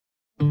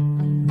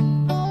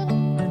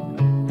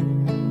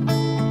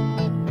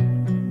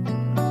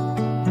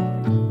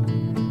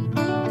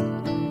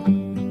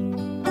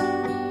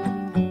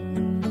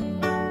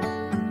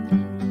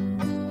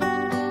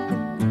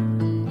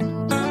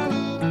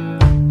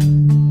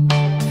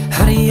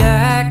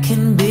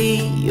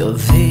a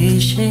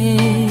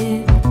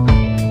vision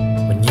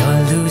when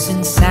you're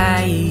losing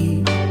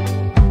sight.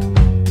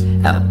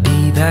 I'll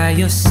be by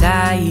your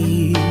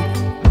side.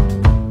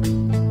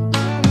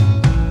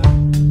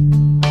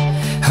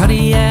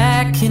 Honey,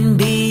 I can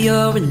be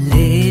your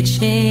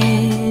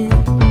religion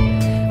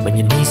when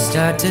your knees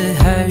start to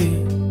hurt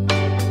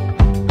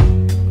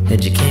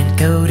and you can't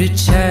go to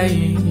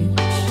church.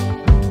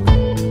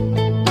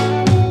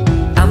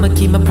 I'ma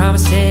keep my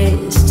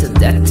promises till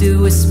death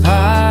do us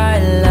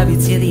part. Love you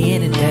till the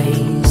end of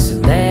days, so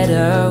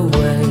better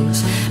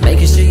words,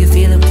 making sure you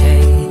feel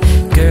okay.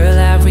 Girl,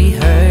 I've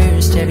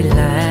rehearsed every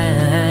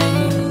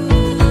line,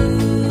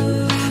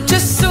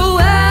 just so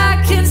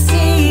I can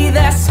see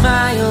that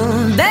smile.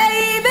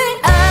 Baby,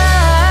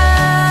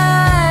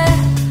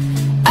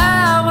 I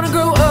wanna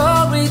grow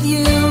old with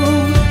you.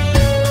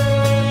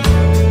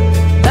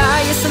 Buy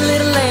us a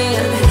little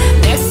land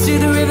next to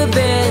the river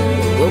bend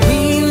where we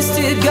used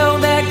to go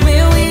back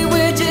when we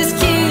were just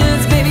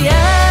kids. Baby,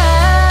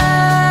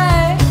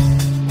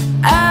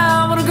 I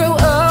wanna grow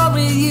old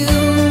with you.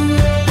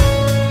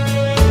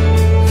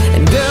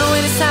 And girl,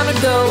 when it's time to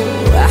go,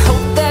 I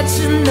hope that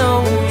you know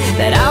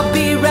that I'll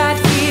be right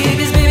here,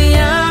 'cause baby,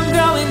 I'm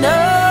growing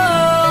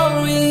old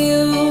with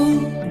you.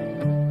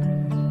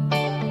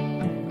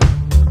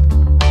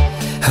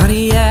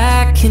 Honey, I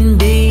can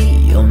be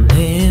your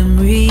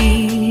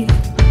memory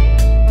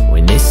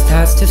when it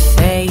starts to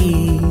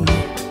fade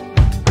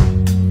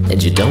and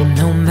you don't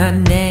know my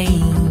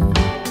name,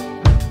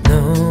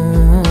 no.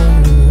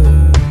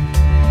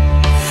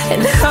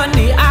 And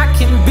honey, I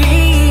can be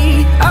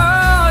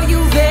all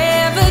you've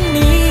ever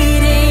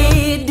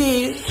needed,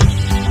 dear.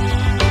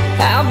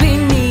 I'll be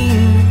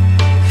near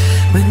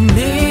when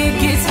it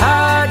gets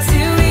hard to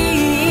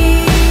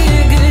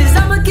hear, 'cause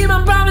I'ma keep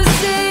my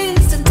promises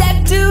to death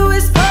do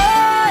us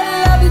part.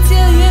 Love you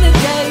till the end of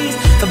days,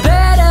 for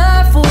better,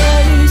 for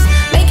worse,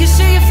 making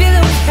sure you feel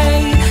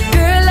okay.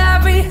 Girl,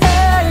 I've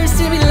rehearsed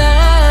every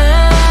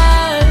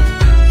line,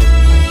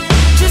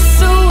 just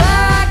so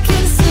I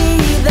can see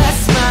that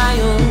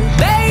smile.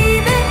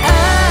 Baby,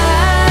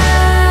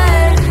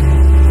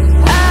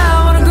 I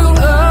wanna grow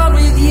old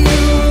with you.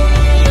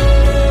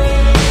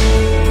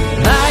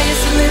 Buy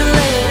us a little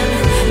land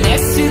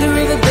next to the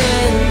river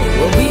bend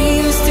where we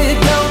used to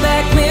go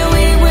back when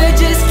we were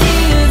just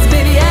kids.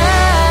 Baby, I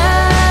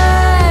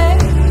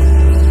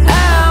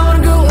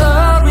wanna grow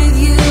old with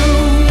you.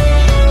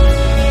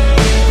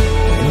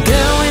 And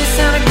girl, when it's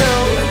time to go,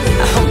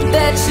 I hope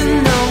that you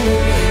know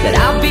that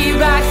I'll be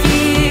right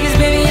here, 'cause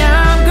baby,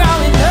 I'm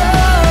growing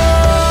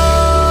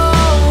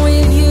old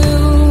with you.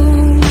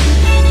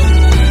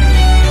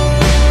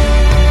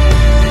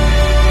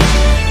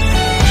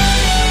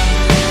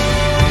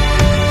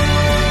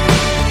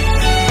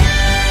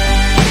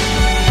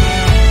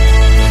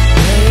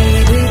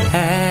 Baby,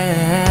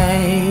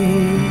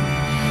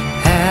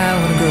 I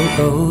wanna grow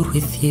old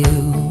with you.